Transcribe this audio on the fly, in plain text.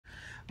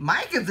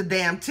Mike is a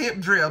damn tip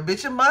drill.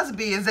 Bitch, it must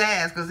be his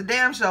ass, because the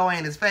damn show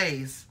ain't his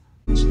face.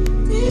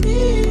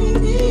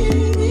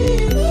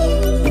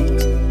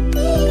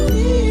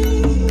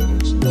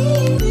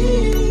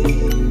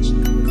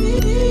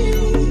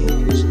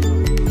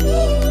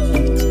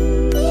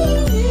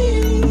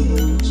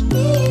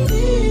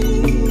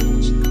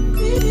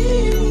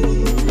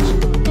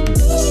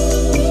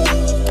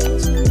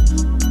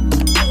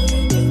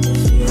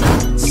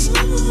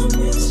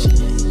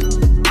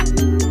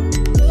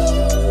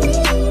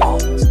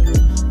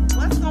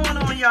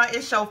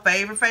 It's your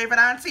favorite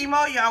Auntie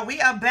Mo, y'all. We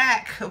are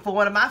back for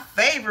one of my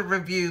favorite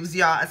reviews,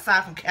 y'all,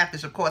 aside from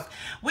Catfish, of course.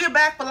 We are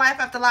back for Life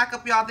After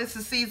Lockup, y'all. This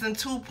is season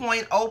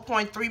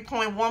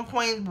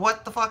 2.0.3.1.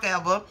 What the fuck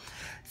ever.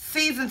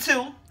 Season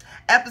 2,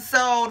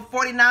 episode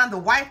 49, the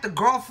wife, the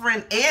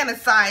girlfriend, and a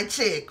side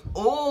chick.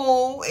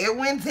 Oh, it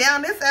went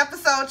down this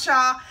episode,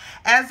 y'all.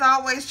 As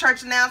always,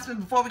 church announcement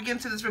before we get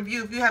into this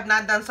review. If you have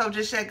not done so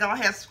just yet, go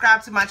ahead and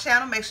subscribe to my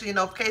channel. Make sure your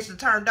notifications are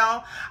turned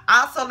on.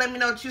 Also, let me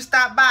know that you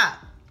stopped by.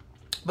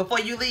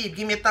 Before you leave,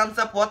 give me a thumbs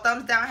up or a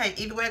thumbs down. Hey,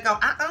 either way it go,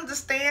 I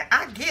understand.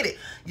 I get it.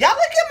 Y'all look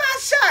at my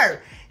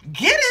shirt.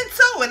 Get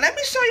into it. Let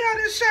me show y'all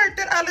this shirt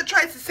that other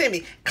Tracy sent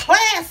me.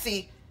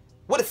 Classy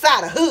with a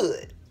side of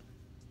hood.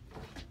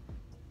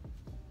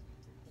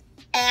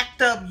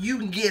 Act up, you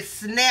can get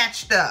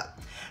snatched up.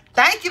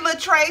 Thank you, little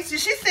Tracy.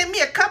 She sent me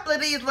a couple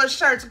of these little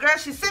shirts. Girl,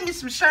 she sent me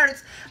some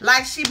shirts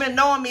like she been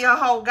knowing me her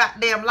whole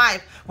goddamn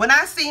life. When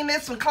I seen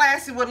this one,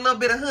 Classy with a little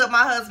bit of hood,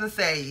 my husband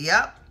said,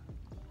 yep.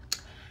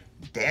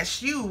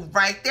 That's you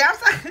right there. I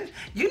was like,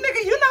 you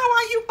nigga, you know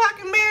why you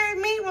fucking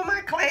married me with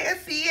my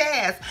classy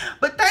ass.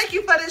 But thank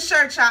you for this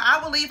shirt, y'all. I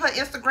will leave her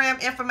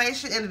Instagram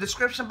information in the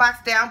description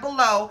box down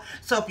below.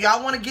 So if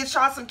y'all want to get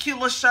y'all some cute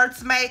little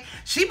shirts made,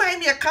 she made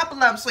me a couple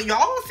of them. So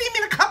y'all will see me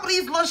in a couple of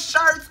these little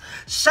shirts.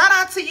 Shout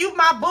out to you,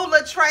 my boo,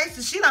 little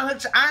Tracy. She done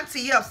hooked your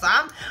auntie up. So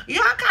I'm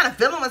kind of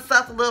feeling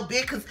myself a little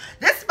bit because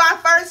this is my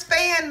first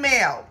fan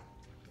mail.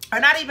 Or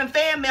not even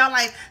fan mail,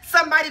 like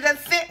somebody done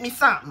sent me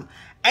something.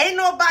 Ain't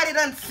nobody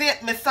done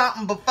sent me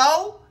something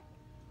before.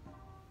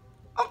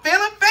 I'm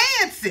feeling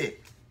fancy.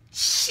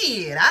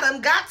 Shit, I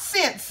done got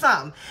sent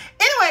something.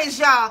 Anyways,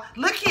 y'all,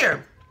 look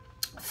here.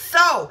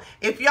 So,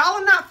 if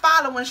y'all are not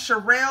following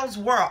Sherelle's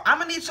World, I'm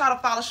going to need y'all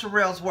to follow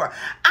Sherelle's World.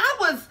 I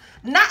was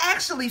not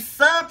actually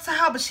subbed to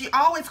her, but she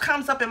always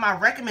comes up in my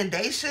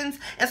recommendations.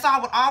 And so I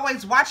would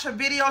always watch her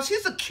videos.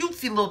 She's a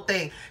cutesy little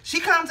thing.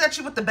 She comes at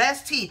you with the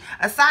best tea.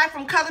 Aside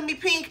from Color Me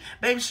Pink,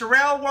 baby,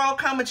 Sherelle World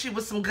come at you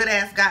with some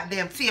good-ass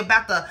goddamn tea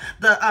about the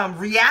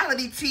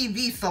reality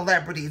TV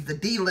celebrities, the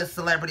D-list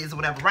celebrities or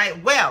whatever,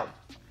 right? Well,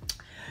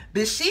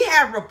 but she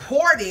had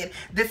reported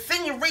that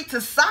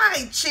Senorita's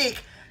side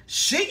chick,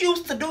 she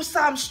used to do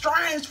something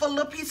strange for a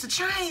little piece of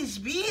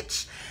change,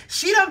 bitch.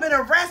 She done been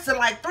arrested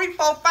like 3,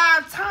 4,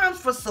 5 times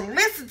for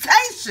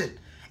solicitation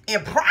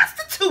and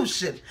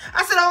prostitution.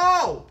 I said,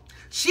 oh,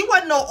 she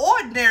wasn't no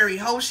ordinary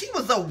hoe. She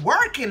was a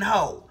working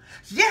hoe.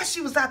 Yeah,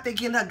 she was out there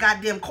getting her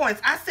goddamn coins.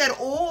 I said,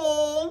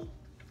 oh,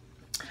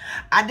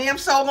 I damn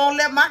sure gonna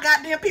let my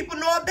goddamn people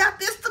know about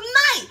this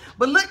tonight.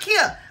 But look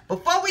here.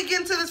 Before we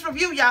get into this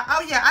review, y'all,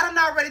 oh yeah, I done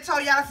already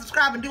told y'all to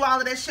subscribe and do all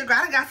of that shit.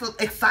 I done got so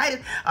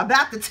excited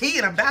about the tea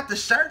and about the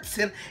shirts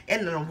and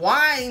the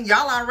wine.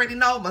 Y'all already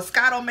know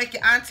Moscato make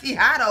your auntie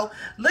hotto.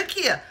 Look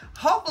here.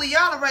 Hopefully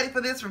y'all are ready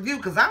for this review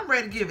because I'm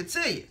ready to give it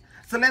to you.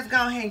 So let's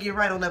go ahead and get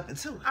right on up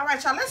into it. All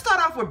right, y'all, let's start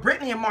off with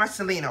Brittany and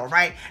Marcelino,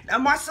 right? Now,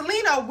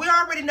 Marcelino, we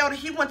already know that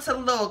he went to the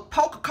little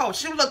poker coach.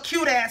 She was a little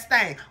cute-ass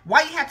thing.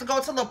 Why you have to go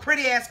to a little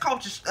pretty-ass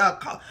poker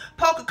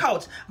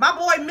coach? My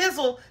boy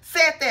Mizzle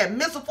said that.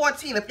 Mizzle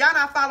 14. If y'all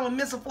not following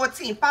Mizzle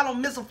 14, follow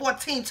Mizzle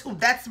 14 too.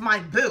 That's my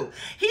boo.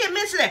 He had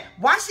mentioned that.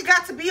 Why she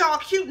got to be all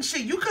cute and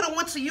shit? You could have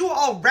went to your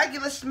old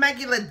regular,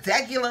 schmegular,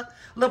 degular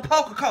little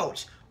poker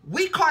coach.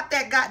 We caught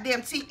that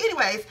goddamn tea.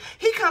 Anyways,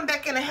 he come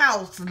back in the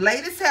house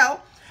late as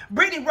hell.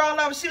 Brittany rolled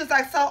over. She was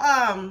like, so,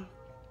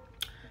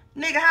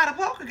 nigga, how the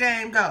poker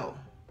game go?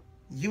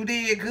 You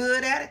did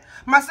good at it?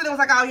 My sister was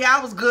like, oh, yeah, I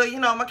was good. You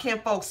know, my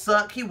kinfolk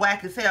suck. He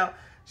whack as hell.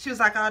 She was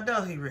like, oh,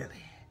 do he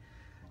really?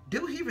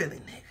 Do he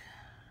really,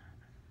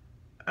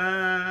 nigga?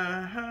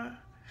 Uh-huh.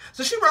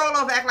 So she rolled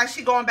over, act like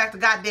she going back to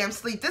goddamn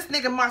sleep. This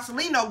nigga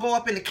Marcelino go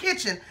up in the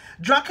kitchen,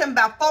 drunk him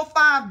about 4 or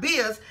 5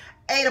 beers,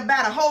 ate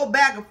about a whole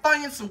bag of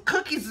Funyuns, some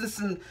cookies, and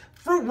some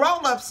fruit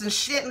roll-ups and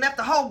shit, and left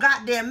the whole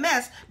goddamn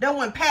mess. Then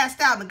went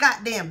passed out in the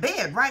goddamn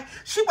bed, right?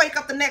 She wake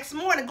up the next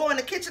morning, go in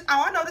the kitchen.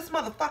 Oh, I know this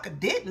motherfucker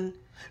didn't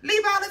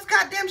leave all this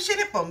goddamn shit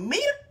in for me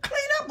to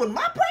clean up with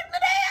my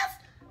pregnant ass.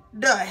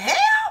 The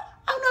hell?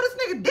 I know this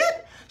nigga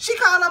didn't. She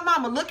called her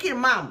mama. Look here,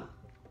 mama.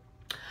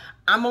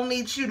 I'm gonna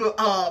need you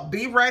to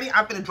be ready.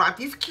 I'm gonna drop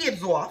these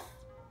kids off.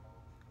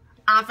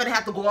 I'm gonna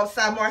have to go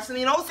outside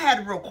Marcelino's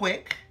head real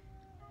quick.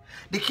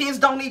 The kids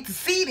don't need to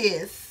see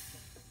this.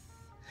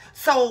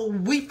 So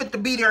we fit to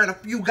be there in a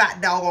few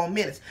doggone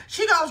minutes.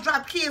 She goes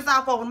drop kids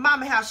off over to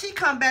mama house. She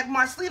come back,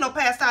 Marcelino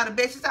passed out of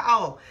bed. She said,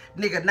 oh,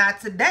 nigga,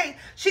 not today.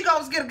 She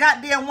goes get a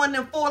goddamn one of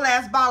them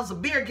full-ass bottles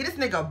of beer. Get this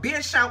nigga a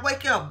beer shot.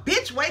 Wake up.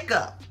 Bitch, wake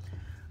up.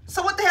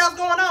 So what the hell's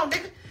going on,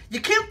 nigga?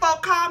 Your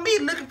kinfolk called me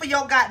looking for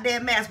your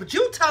goddamn mask, but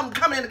you told him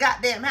coming in the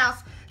goddamn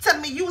house,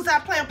 telling me you was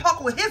out playing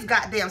poker with his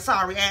goddamn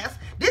sorry ass.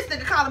 This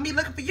nigga calling me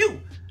looking for you.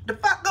 The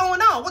fuck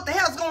going on? What the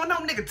hell's going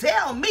on, nigga?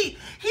 Tell me.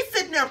 He's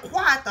sitting there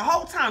quiet the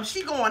whole time.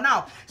 She going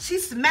off. She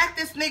smacked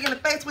this nigga in the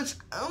face, which,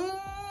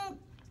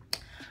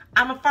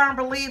 I'm a firm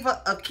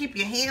believer of keep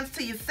your hands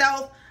to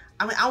yourself.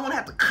 I mean, I won't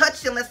have to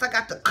cut you unless I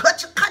got to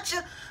cut you.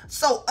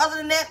 So other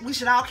than that, we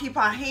should all keep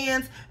our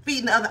hands,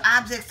 feet, and other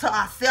objects to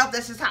ourselves.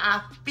 That's just how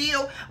I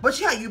feel. But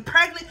yeah, you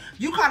pregnant,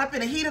 you caught up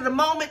in the heat of the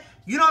moment.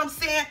 You know what I'm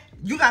saying?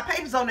 You got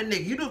papers on the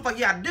nigga. You do the fuck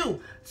you gotta do.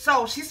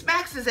 So she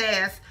smacks his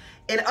ass.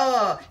 And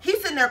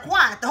he's sitting there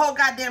quiet the whole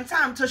goddamn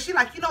time until she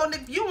like, you know,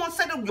 nigga, you won't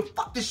say no, you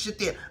fuck this shit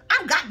then.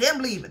 I'm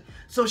goddamn leaving.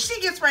 So she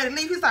gets ready to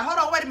leave. He's like, hold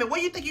on, wait a minute.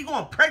 Where you think you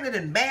going pregnant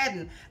and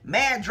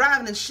mad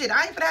driving and shit?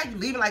 I ain't finna have you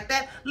leaving like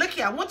that. Look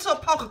here, I went to a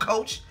poker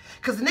coach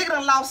because the nigga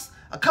done lost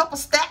a couple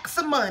stacks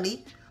of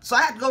money. So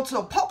I had to go to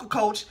a poker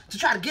coach to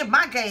try to get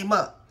my game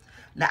up.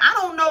 Now, I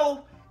don't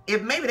know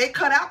if maybe they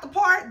cut out the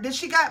part that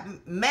she got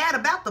mad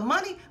about the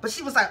money, but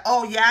she was like,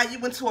 oh yeah, you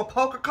went to a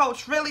poker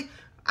coach, really?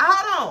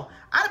 Hold on.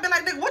 I'd have been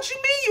like, nigga, what you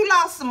mean you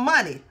lost some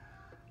money?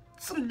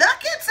 Some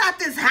ducats out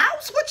this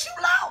house? What you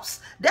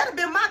lost? That'd have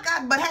been my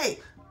god. But hey,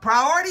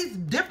 priorities,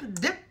 different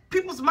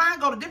people's mind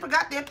go to different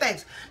goddamn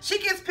things. She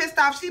gets pissed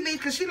off. She leaves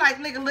because she like,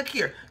 nigga, look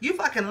here. You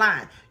fucking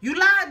lying. You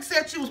lied and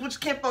said you was with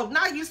your kinfolk.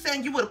 Now you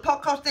saying you with a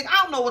poker coach thing.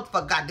 I don't know what the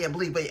fuck goddamn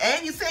believe, but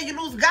and you saying you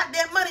lose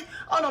goddamn money.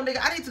 Oh no, nigga,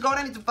 I need to go and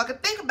I need to fucking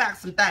think about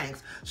some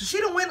things. So she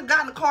done went and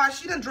got in the car.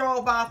 She done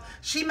drove off.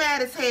 She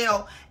mad as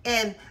hell.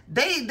 And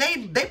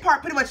they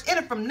part pretty much in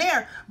it from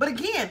there. But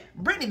again,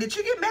 Brittany, did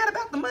you get mad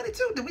about the money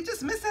too? Did we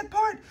just miss that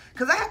part?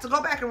 Because I had to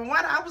go back and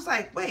rewind it. I was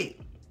like, wait,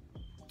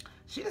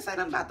 she didn't say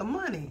nothing about the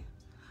money.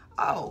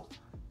 Oh,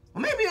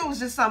 well, maybe it was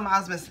just something I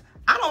was missing.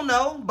 I don't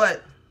know,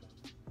 but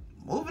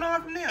moving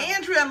on from there.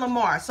 Andrea and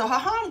Lamar. So her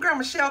homegirl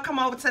Michelle come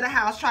over to the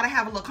house, try to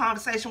have a little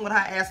conversation with her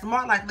ass.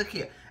 Lamar like, look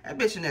here, that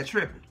bitch in there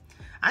tripping.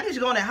 I need you to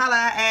go in there, holler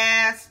at her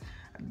ass,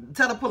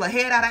 tell her to pull her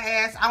head out of her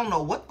ass. I don't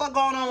know what the fuck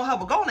going on with her,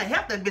 but go in there,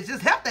 help that bitch.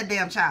 Just help that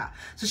damn child.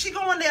 So she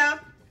go in there,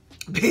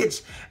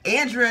 bitch,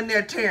 Andrea in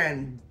there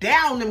tearing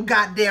down them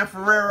goddamn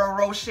Ferrero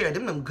Rocher.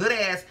 Them good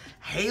ass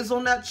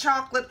hazelnut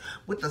chocolate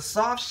with the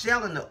soft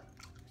shell and the,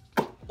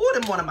 ooh,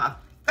 them one of my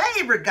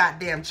favorite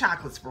goddamn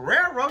chocolates,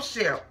 Ferrero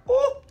Rocher.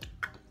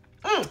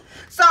 Ooh.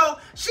 So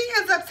she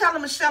ends up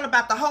telling Michelle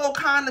about the whole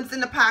condoms in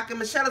the pocket.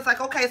 Michelle is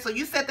like, okay, so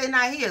you said they're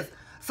not his.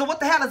 So what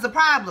the hell is the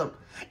problem?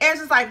 And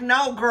she's like,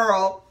 no,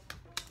 girl.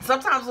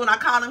 Sometimes when I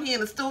call him here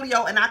in the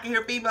studio and I can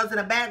hear females in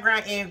the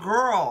background, and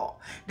girl,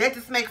 that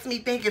just makes me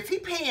think, is he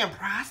paying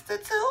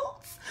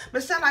prostitutes?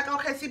 Michelle like,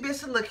 okay, see,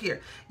 bitch, look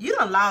here. You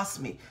done lost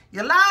me.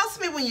 You lost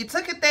me when you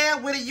took it there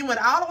with it. You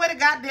went all the way to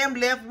goddamn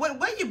left.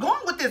 Where you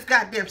going with this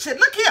goddamn shit?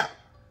 Look here.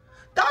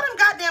 Throw them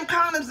goddamn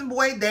condoms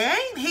away. They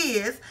ain't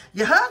his.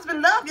 Your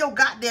husband love your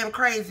goddamn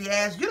crazy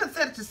ass. You done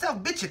said it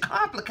yourself, bitch, you're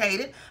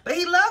complicated. But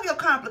he love your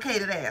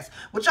complicated ass.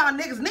 What y'all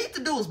niggas need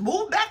to do is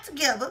move back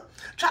together,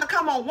 try to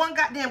come on one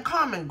goddamn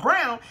common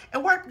ground,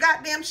 and work the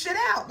goddamn shit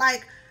out.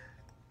 Like,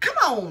 come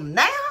on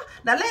now.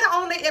 Now, later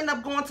on, they end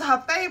up going to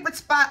her favorite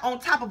spot on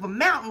top of a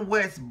mountain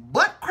where it's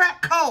butt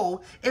crack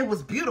cold. It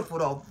was beautiful,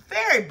 though.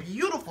 Very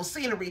beautiful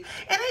scenery.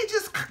 And they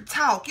just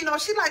talk. You know,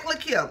 she like,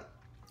 look here.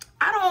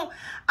 I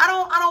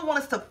don't want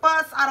us to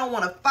fuss. I don't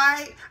want to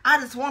fight.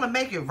 I just want to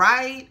make it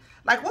right.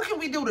 Like, what can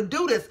we do to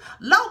do this?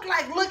 Loke,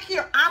 like, look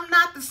here. I'm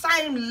not the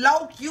same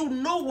Loke you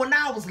knew when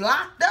I was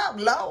locked up,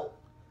 Loke.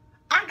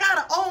 I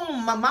got to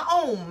own my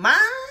own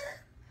mind.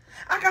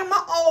 I got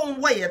my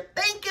own way of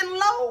thinking,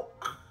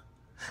 Loke.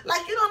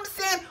 Like, you know what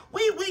I'm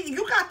saying?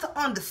 You got to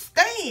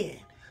understand.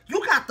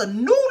 You got the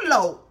new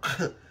Loke.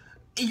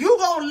 You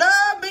gonna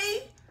love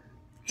me?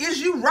 Is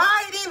you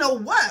riding or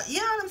what? You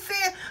know what I'm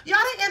saying? Y'all,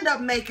 they end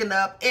up making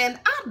up. And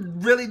I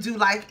really do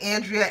like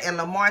Andrea and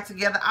Lamar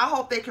together. I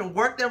hope they can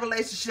work their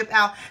relationship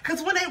out.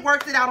 Because when they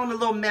worked it out on the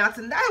little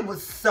mountain, that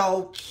was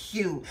so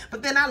cute.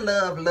 But then I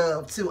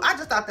love too. I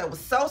just thought that was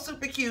so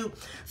super cute.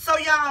 So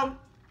y'all,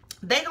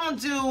 they gonna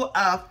do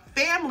a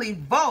family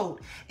vote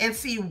and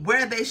see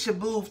where they should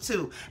move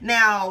to.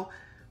 Now,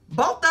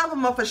 both of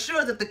them are for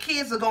sure that the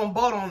kids are going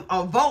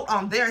to vote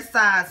on their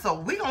side. So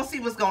we're going to see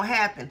what's going to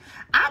happen.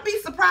 I'd be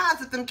surprised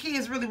if them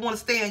kids really want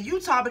to stay in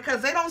Utah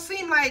because they don't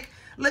seem like,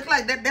 look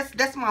like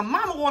that's my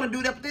mama want to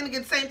do that. But then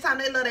again, at the same time,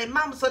 they love their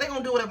mama. So they're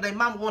going to do whatever their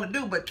mama want to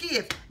do. But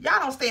kids, y'all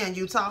don't stay in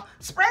Utah.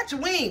 Spread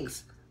your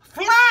wings.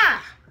 Fly.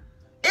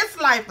 It's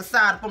life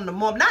aside from the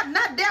Mormon.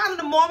 Not down in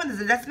the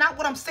Mormons. That's not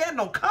what I'm saying.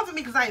 Don't come for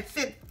me because I ain't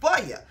fit for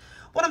you.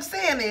 What I'm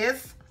saying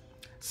is,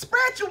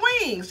 spread your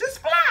wings. Just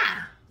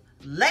fly.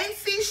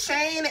 Lacey,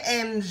 Shane,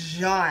 and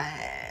John.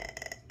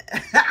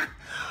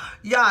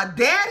 Y'all,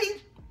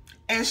 Daddy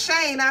and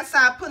Shane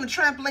outside putting a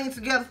trampoline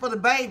together for the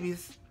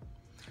babies.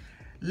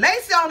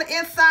 Lacey on the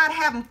inside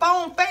having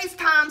phone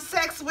FaceTime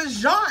sex with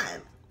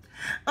John.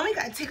 Oh, you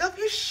gotta take off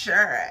your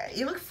shirt.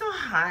 You look so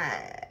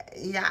hot.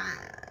 Yeah.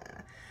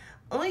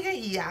 Oh my god,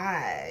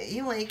 yeah.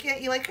 You like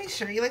it? You like my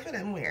shirt? You like what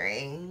I'm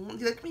wearing?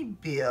 You like me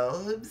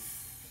boobs?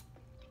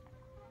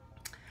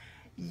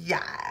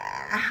 Yeah,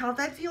 how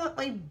that you want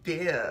my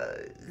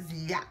biz?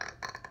 Yeah,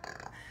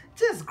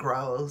 just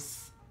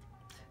gross,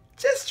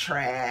 just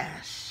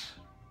trash,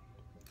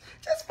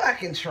 just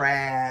fucking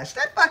trash.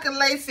 That fucking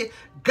Lacey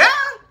girl,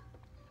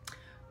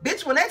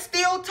 bitch. When that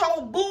steel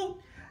toe boot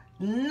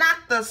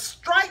knocked the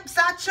stripes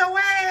out your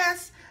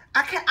ass,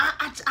 I can't.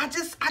 I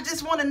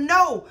just want to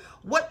know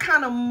what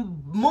kind of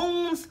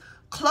moons,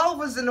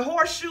 clovers, and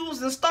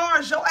horseshoes and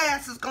stars your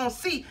ass is gonna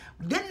see.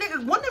 Them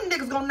niggas, one of them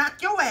niggas gonna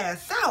knock your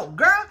ass out,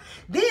 girl.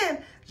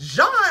 Then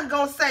John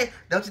gonna say,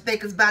 don't you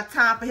think it's about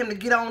time for him to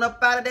get on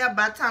up out of there?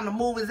 About time to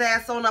move his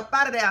ass on up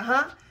out of there,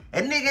 huh?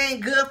 That nigga ain't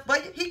good for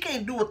you. He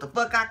can't do what the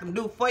fuck I can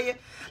do for you.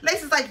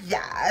 Lacey's like,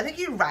 yeah, I think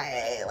you're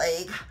right.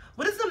 Like,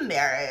 what is a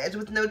marriage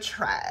with no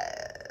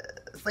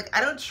trust? Like,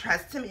 I don't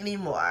trust him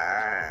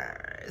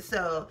anymore.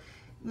 So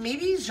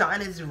maybe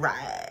John is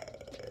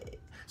right.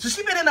 So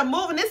she been in a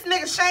moving this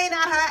nigga Shane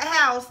out her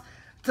house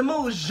to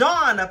move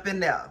John up in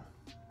there.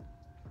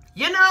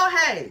 You know,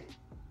 hey,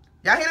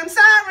 y'all hear them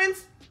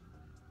sirens?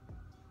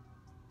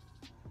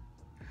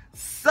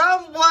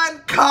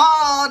 Someone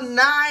call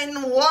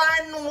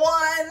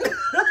 911.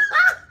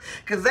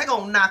 Because they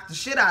gonna knock the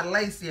shit out of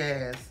Lacey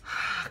ass.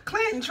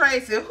 Clint and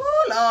Tracy,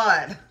 oh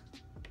Lord.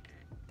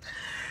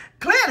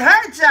 Clint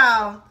hurt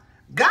y'all.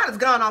 God has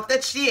gone off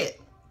that shit.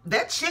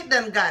 That shit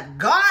done got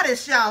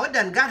goddess, y'all. It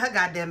done got her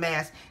goddamn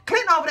ass.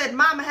 Clint over there at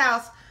mama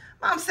house.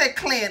 Mom said,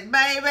 Clint,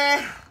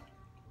 baby.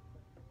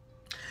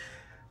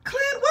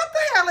 Clint, what the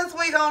hell is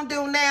we gonna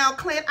do now,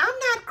 Clint? I'm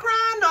not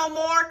crying no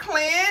more,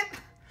 Clint.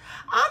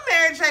 I'm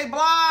Mary J.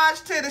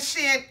 Blige to the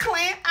shit,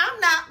 Clint. I'm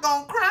not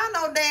gonna cry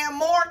no damn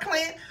more,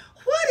 Clint.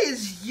 What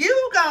is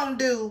you gonna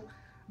do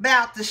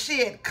about the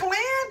shit,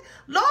 Clint?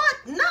 Lord,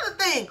 another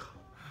thing.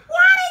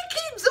 Why they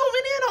keep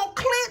zooming in on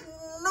Clint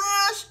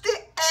nasty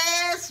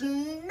ass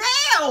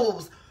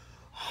nails?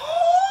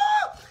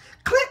 Oh,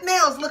 Clint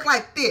nails look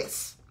like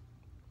this.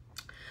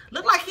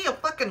 Look like he a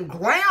fucking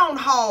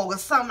groundhog or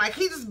something. Like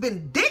he just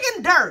been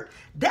digging dirt.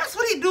 That's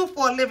what he do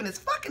for a living, is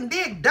fucking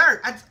dig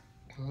dirt.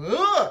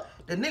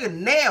 The nigga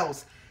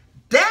nails.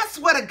 That's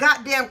where the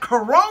goddamn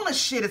corona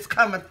shit is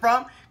coming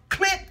from.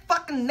 Clint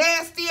fucking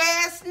nasty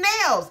ass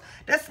nails.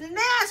 That's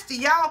nasty,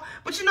 y'all.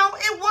 But you know,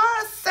 it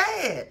was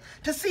sad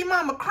to see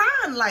mama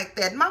crying like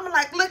that. Mama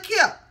like, look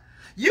here.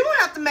 You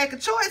have to make a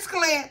choice,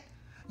 Clint.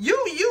 You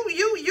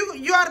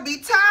ought to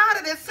be tired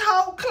of this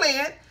whole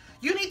Clint.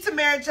 You need to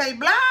Mary J.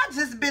 Blige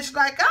this bitch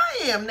like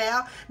I am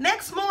now.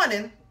 Next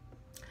morning,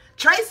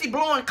 Tracy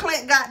blowing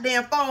Clint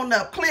goddamn phone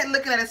up. Clint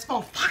looking at his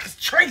phone. Fuck, it's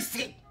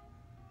Tracy.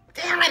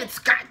 Damn it, it's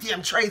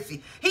goddamn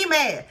Tracy. He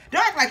mad.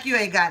 Don't act like you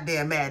ain't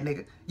goddamn mad,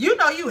 nigga. You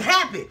know you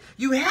happy.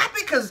 You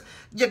happy because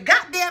your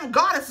goddamn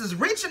goddess is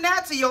reaching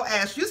out to your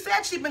ass. You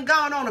said she been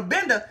gone on a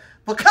bender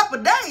for a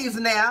couple days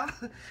now.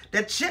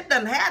 That shit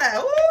done had her.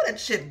 Ooh, that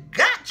shit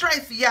got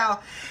Tracy,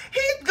 y'all.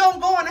 He's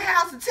gonna go in the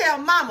house and tell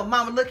mama.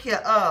 Mama, look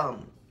here,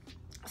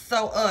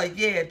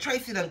 yeah,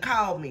 Tracy done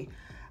called me.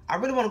 I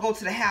really want to go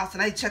to the house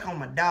and I check on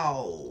my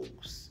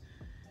dogs.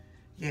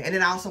 Yeah, and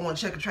then I also want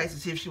to check on Tracy to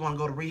see if she want to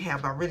go to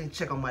rehab. But I really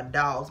check on my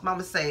dogs.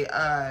 Mama say,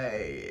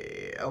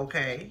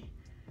 okay.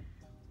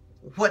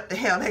 What the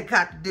hell that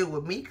got to do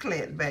with me,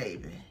 Clint,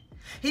 baby?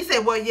 He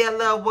said, well, yeah,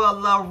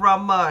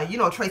 you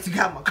know, Tracy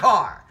got my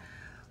car.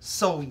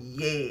 So,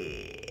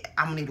 yeah,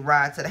 I'm going to need to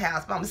ride to the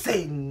house. Mama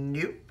say,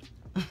 nope.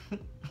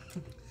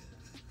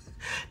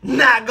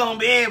 Not going to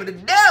be able to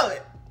do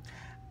it.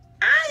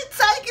 I ain't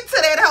taking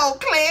to that whole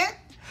Clint.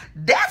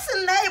 That's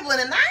enabling,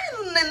 and I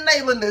ain't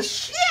enabling the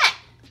shit.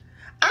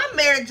 I'm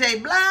Mary J.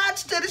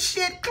 Blige to the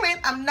shit,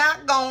 Clint. I'm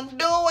not gonna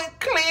do it,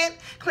 Clint.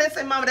 Clint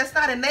said, mama, that's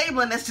not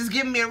enabling. That's just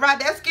giving me a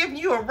ride. That's giving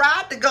you a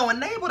ride to go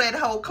enable that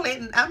whole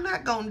Clint. And I'm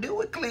not gonna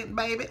do it, Clint,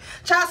 baby.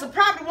 Charles,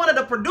 probably one of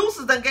the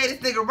producers done gave this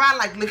nigga a ride.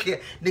 Like, look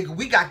here, nigga,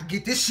 we got to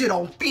get this shit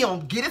on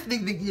film. Get this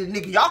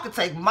nigga, y'all can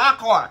take my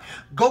car.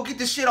 Go get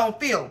this shit on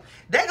film.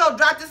 They gonna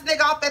drop this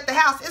nigga off at the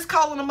house. It's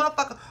cold in the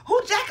motherfucker.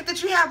 Who jacket did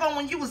you have on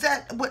when you was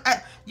at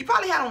you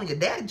probably had on your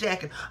daddy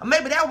jacket. Or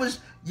maybe that was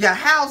your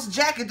house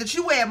jacket that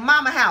you wear at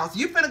mama house.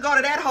 You finna go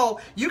to that hole.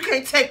 You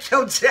can't take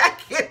your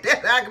jacket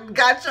that I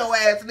got your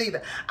ass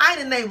neither. I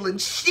ain't enabling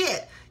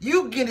shit.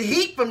 You get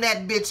heat from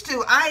that bitch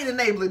too. I ain't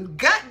enabling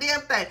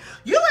goddamn thing.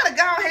 You better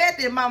go ahead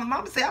there, mama.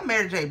 Mama say I'm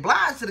Mary J.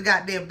 Blige to the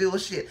goddamn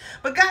bullshit.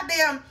 But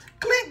goddamn,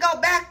 Clint go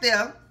back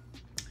there,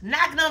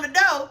 knocking on the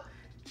door.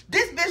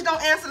 This bitch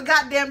don't answer the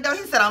goddamn door.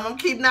 He said, I'm gonna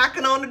keep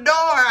knocking on the door.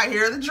 I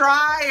hear the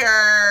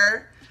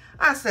dryer.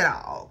 I said,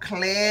 oh,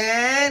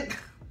 Clint.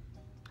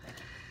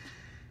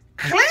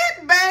 Clint,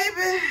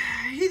 baby.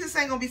 He just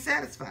ain't gonna be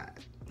satisfied.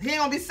 He ain't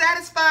gonna be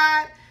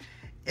satisfied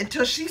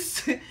until he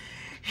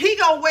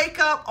gonna wake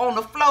up on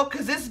the floor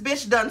because this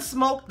bitch done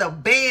smoked the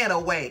bed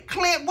away.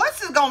 Clint,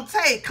 what's it gonna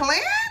take,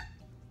 Clint?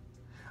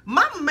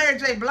 Mama Mary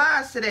J.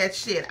 Blige to that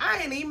shit.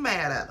 I ain't even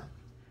mad at her.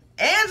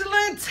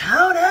 Angela and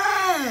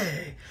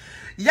Tony.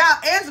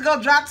 Y'all, Angela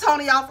gonna drop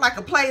Tony off like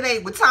a play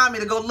date with Tommy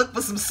to go look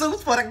for some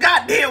suits for the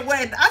goddamn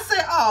wedding. I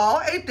said,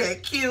 oh, ain't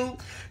that cute?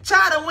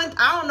 Child went,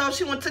 I don't know,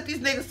 she went took these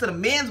niggas to the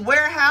Men's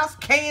Warehouse,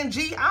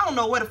 K&G. I don't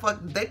know where the fuck,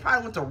 they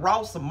probably went to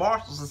Ross or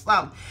Marshalls or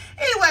something.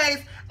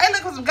 Anyways, they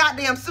look for some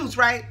goddamn suits,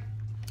 right?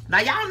 Now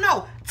y'all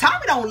know,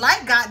 Tommy don't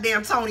like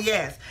goddamn Tony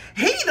ass.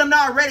 He done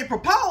already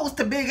proposed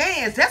to Big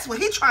Ange. That's what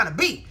he trying to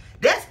be.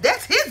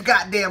 That's his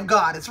goddamn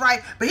goddess,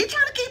 right? But he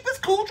trying to keep his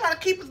cool, trying to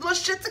keep his little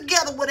shit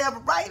together, whatever,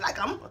 right? Like,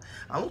 I'm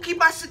gonna keep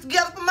my shit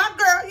together for my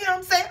girl, you know what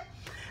I'm saying?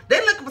 They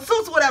looking for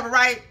suits or whatever,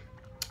 right?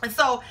 And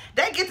so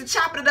they get to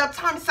chopping it up.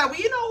 Tommy said, well,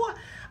 you know what?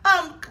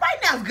 Right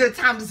now it's good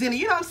time to Zenny.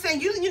 You know what I'm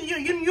saying? You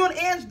and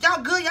Ange,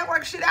 y'all good, y'all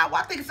work shit out.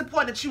 Well, I think it's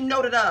important that you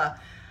know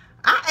that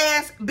I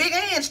asked Big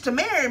Ange to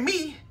marry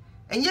me,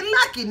 and you're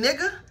lucky,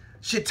 nigga.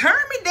 She turned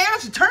me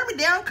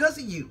down because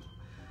of you.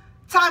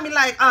 Tommy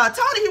like,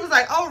 Tony, he was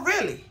like, oh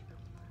really?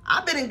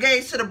 I've been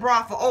engaged to the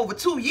broad for over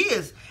 2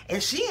 years,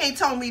 and she ain't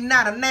told me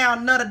not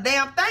a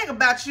damn thing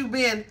about you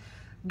being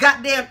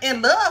goddamn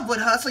in love with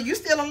her. So you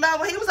still in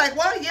love with her? He was like,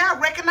 well, yeah, I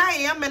reckon I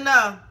am. And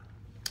I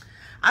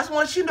just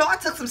want you to know I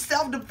took some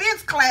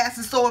self-defense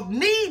classes, so if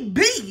need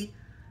be,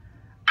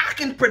 I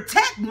can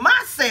protect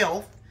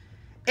myself.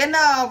 And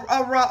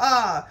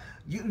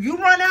you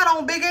run out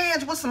on Big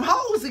Ange with some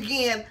hoes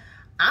again,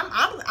 I'm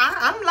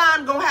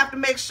lying gonna have to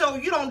make sure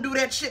you don't do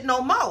that shit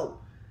no more.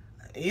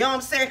 You know what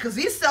I'm saying? Because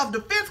these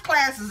self-defense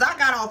classes I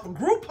got off of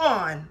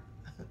Groupon,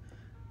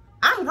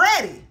 I'm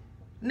ready.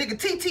 Nigga,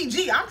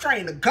 TTG, I'm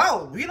trained to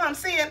go. You know what I'm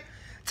saying?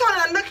 Tony,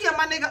 like, look here,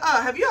 my nigga,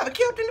 have you ever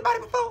killed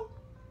anybody before?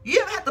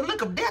 You ever had to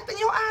look of death in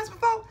your eyes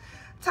before?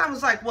 Tom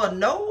was like, well,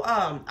 no,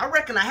 I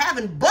reckon I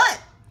haven't, but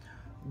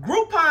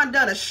Groupon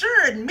done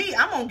assured me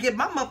I'm gonna get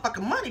my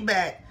motherfucking money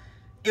back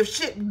if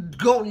shit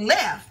go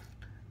left.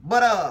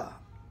 But,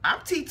 I'm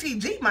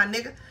TTG, my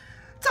nigga.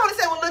 Tony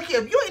said, well, look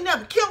here, if you ain't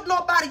never killed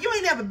nobody, you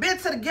ain't never been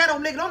to the ghetto,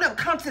 nigga, don't ever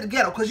come to the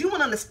ghetto, because you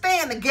wouldn't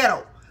understand the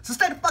ghetto. So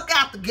stay the fuck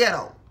out the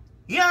ghetto.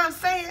 You know what I'm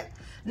saying?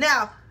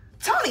 Now,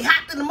 Tony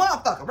hopped in the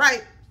motherfucker,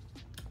 right?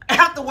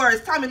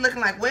 Afterwards, Tommy looking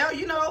like, well,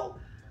 you know,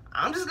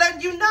 I'm just letting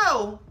you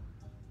know,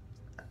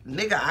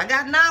 nigga, I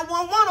got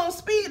 911 on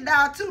speed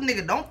dial too,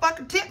 nigga. Don't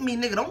fucking tip me,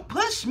 nigga. Don't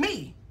push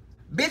me.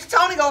 Bitch,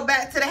 Tony go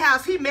back to the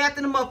house. He mad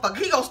in the motherfucker.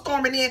 He go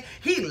storming in.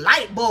 He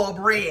light bulb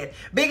red.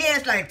 Big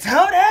Ange like,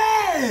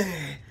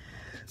 Tony!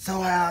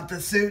 So I have to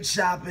suit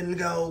shopping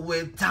go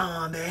with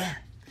Tommy.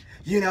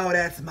 You know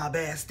that's my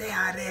best. Stay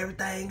how did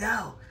everything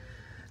go?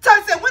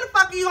 Tony said, when the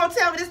fuck are you gonna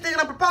tell me this nigga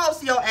done propose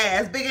to your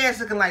ass? Big Ange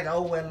looking like,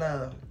 oh,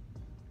 well,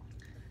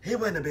 it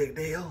wasn't a big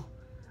deal.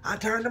 I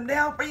turned him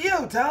down for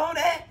you,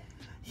 Tony.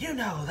 You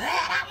know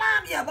that.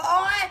 I love you,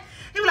 boy.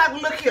 He was like,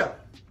 well, look here.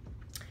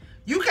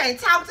 You can't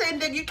talk to that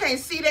nigga. You can't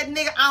see that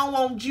nigga. I don't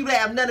want you to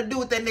have nothing to do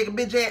with that nigga.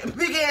 Big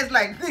Ange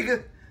like,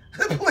 nigga,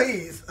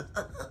 please.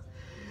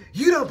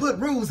 You don't put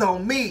rules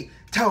on me,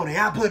 Tony.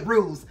 I put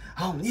rules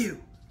on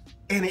you.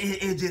 And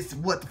it just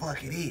what the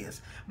fuck it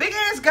is. Big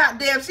Ange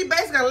goddamn, she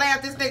basically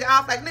laughed this nigga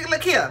off like, nigga,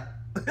 look here.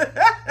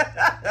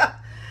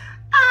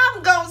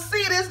 I'm gonna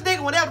see this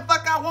nigga whenever the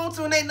fuck I want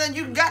to and ain't nothing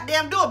you can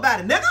goddamn do about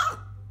it, nigga.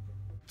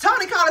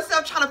 Tony called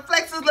himself trying to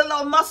flex his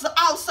little muscle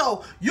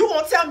also. You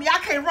gonna tell me I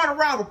can't run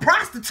around with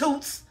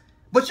prostitutes,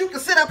 but you can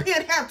sit up here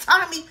and have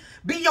Tommy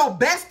be your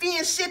bestie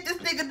and shit. This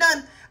nigga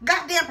done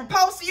goddamn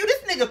proposed to you.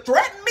 This nigga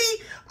threatened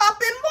me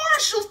up in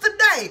Marshalls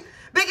today.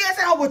 Big Ange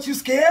said, oh, what, you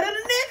scared of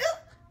the nigga?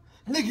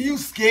 Nigga, you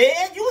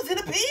scared? You was in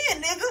the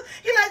pen, nigga.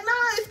 He like, nah,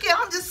 I ain't scared.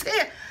 I'm just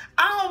saying,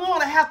 I don't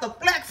want to have to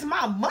flex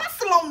my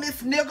muscle on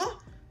this nigga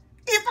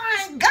if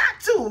I ain't got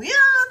to. You know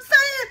what I'm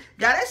saying?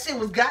 Yeah, that shit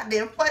was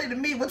goddamn funny to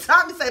me. When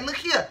Tommy said, look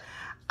here,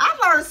 I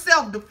learned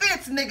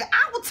self-defense, nigga.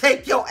 I will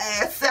take your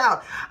ass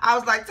out. I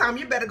was like,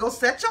 Tommy, you better go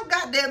set your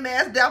goddamn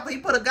ass down before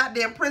you put a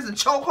goddamn prison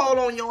chokehold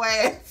on your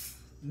ass.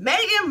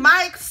 Megan,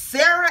 Mike,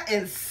 Sarah,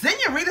 and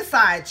Senorita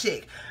Side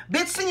Chick.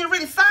 Bitch,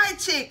 Senorita Side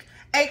Chick,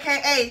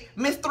 a.k.a.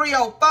 Miss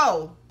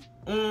 304.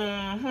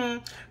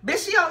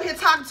 Bitch, she over here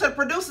talking to the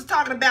producers,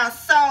 talking about,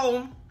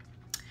 so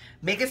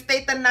Megan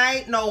stayed the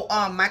night,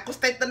 Michael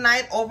stayed the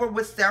night over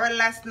with Sarah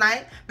last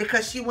night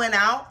because she went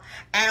out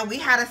and we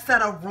had a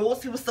set of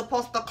rules. He was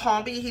supposed to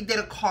call me. He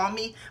didn't call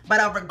me,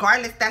 but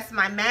regardless, that's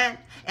my man.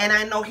 And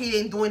I know he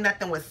ain't doing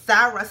nothing with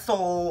Sarah,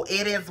 so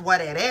it is what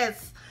it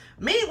is.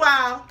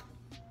 Meanwhile,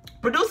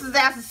 producers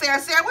asking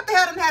Sarah, what the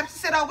hell didn't happen? She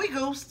said, oh, we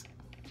goosed.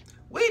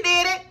 We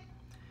did it.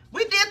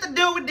 We did the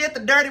do, we did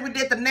the dirty, we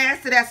did the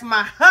nasty. That's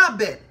my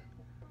husband.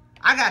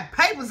 I got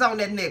papers on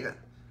that nigga.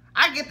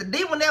 I get the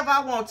D whenever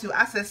I want to.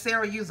 I said,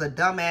 Sarah, you's a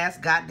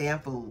dumbass goddamn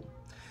fool.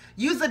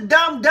 You's a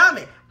dumb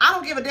dummy. I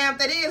don't give a damn if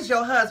that is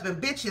your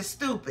husband. Bitch, you're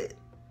stupid.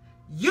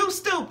 You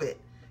stupid.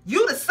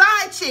 You the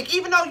side chick.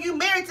 Even though you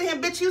married to him,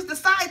 bitch, you's the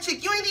side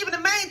chick. You ain't even the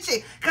main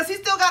chick. Because he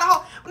still got a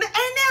hoe. Ain't now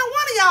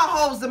one of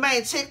y'all hoes the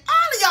main chick.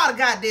 All of y'all the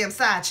goddamn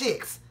side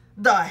chicks.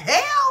 The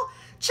hell?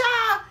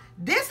 Child,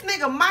 this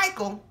nigga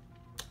Michael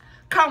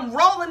come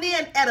rolling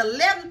in at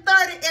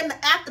 11:30 in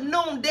the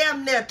afternoon,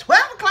 damn near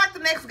 12 o'clock the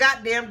next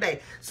goddamn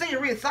day.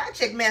 Senorita Side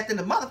Chick math in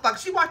the motherfucker.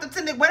 She walked up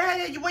to me, where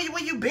the hell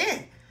where you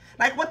been?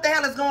 Like, what the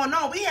hell is going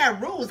on? We had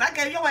rules. I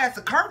gave your ass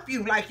a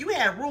curfew. Like, you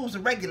had rules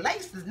and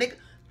regulations, nigga.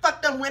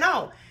 Fuck them went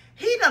on.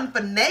 He done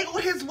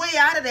finagled his way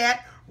out of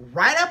that,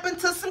 right up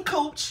into some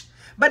cooch.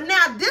 But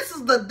now this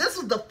was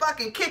the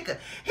fucking kicker.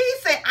 He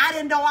said, I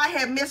didn't know I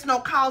had missed no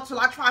call till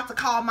I tried to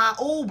call my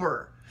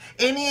Uber.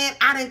 And then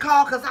I didn't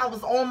call because I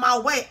was on my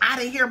way. I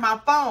didn't hear my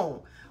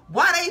phone.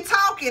 While they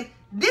talking,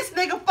 this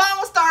nigga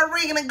phone started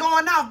ringing and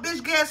going off.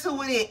 Bitch, guess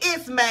who it is?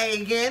 It's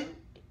Megan.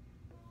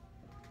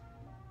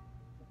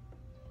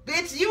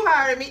 Bitch, you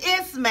heard me.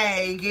 It's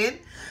Megan.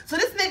 So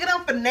this nigga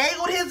done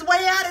finagled his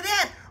way out of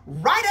that,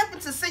 right up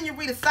into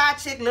Senorita side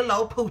chick, little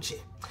old Poochie.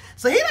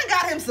 So he done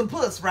got him some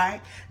puss,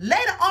 right?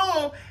 Later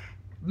on,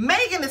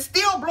 Megan is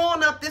still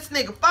blowing up this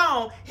nigga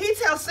phone. He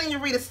tells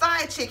Senorita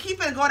side chick he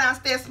finna go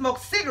downstairs smoke a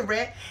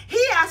cigarette.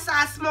 He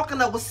outside smoking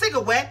up a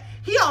cigarette.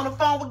 He on the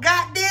phone with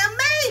goddamn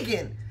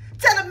Megan.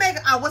 Telling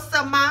Megan, oh, what's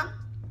up, mom?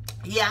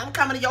 Yeah, I'm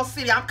coming to your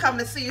city. I'm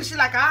coming to see you. She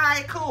like, all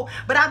right, cool.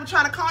 But I've been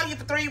trying to call you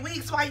for 3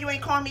 weeks. Why you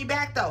ain't calling me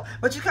back, though?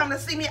 But you coming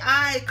to see me? All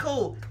right,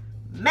 cool.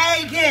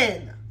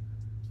 Megan.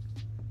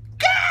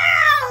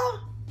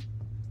 Girl.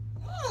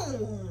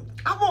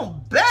 I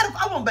want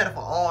better for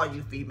all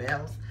you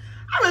females.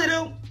 I really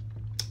do.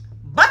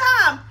 But,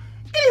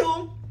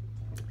 anywho,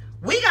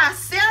 we got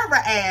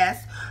Sarah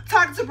ass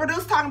talking to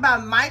producer, talking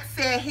about Mike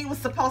said he was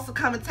supposed to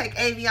come and take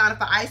Aviana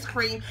for ice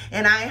cream,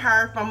 and I ain't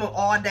heard from him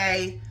all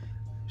day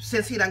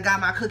since he done got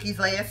my cookies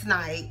last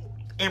night,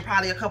 and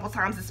probably a couple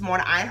times this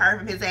morning. I ain't heard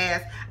from his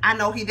ass. I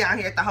know he down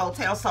here at the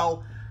hotel,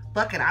 so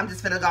fuck it, I'm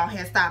just finna go ahead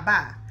and stop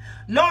by.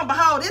 Lo and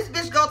behold, this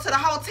bitch go to the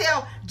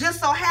hotel. Just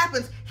so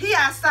happens he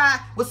outside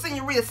with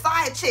Senorita's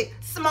side chick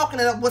smoking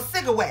it up with a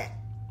cigarette.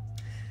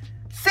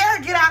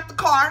 Sarah get out the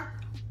car.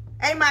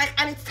 Hey Mike,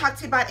 I need to talk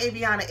to you about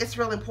Aviana. It's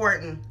real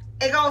important.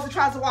 It goes and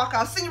tries to walk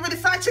out. Senorita's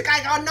side chick,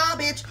 I go, nah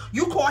bitch,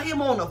 you call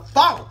him on the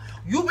phone.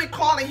 You've been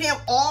calling him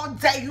all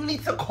day. You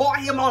need to call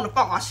him on the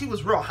phone. Oh, she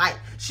was real hype.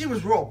 She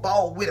was real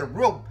bold with it,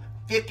 real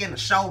thick in the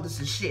shoulders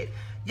and shit.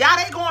 Y'all,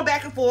 they going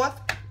back and forth.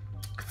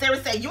 Sarah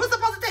said, you were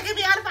supposed to take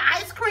Aviana for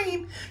ice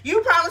cream.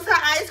 You promised her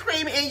ice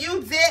cream and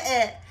you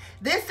didn't.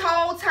 This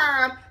whole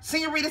time,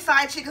 Senorita's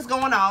side chick is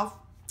going off.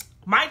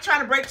 Mike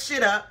trying to break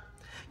shit up.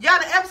 Y'all,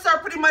 the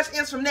episode pretty much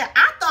ends from there.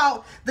 I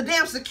thought the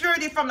damn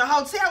security from the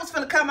hotel was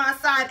finna come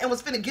outside and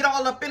was finna get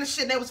all up in the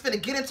shit and they was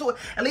finna get into it.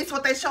 At least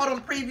what they showed on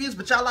the previews,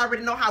 but y'all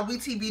already know how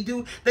WeTV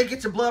do. They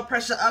get your blood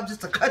pressure up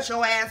just to cut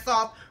your ass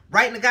off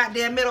right in the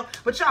goddamn middle.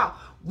 But y'all,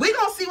 we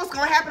gonna see what's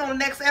gonna happen on the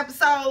next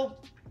episode.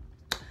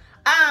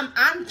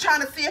 I'm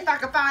trying to see if I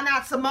can find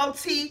out some more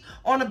tea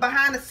on the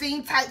behind the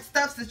scene type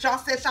stuff since y'all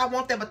said y'all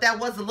want that, but that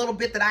was a little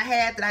bit that I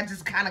had that I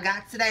just kind of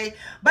got today.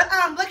 But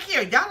look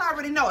here, y'all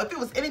already know. If it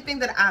was anything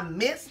that I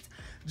missed,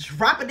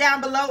 drop it down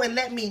below and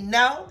let me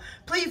know.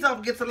 Please don't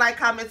forget to like,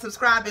 comment,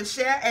 subscribe, and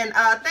share. And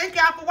thank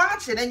y'all for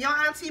watching. And your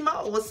Auntie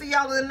Mo. We'll see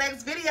y'all in the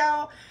next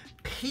video.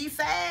 Peace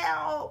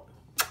out.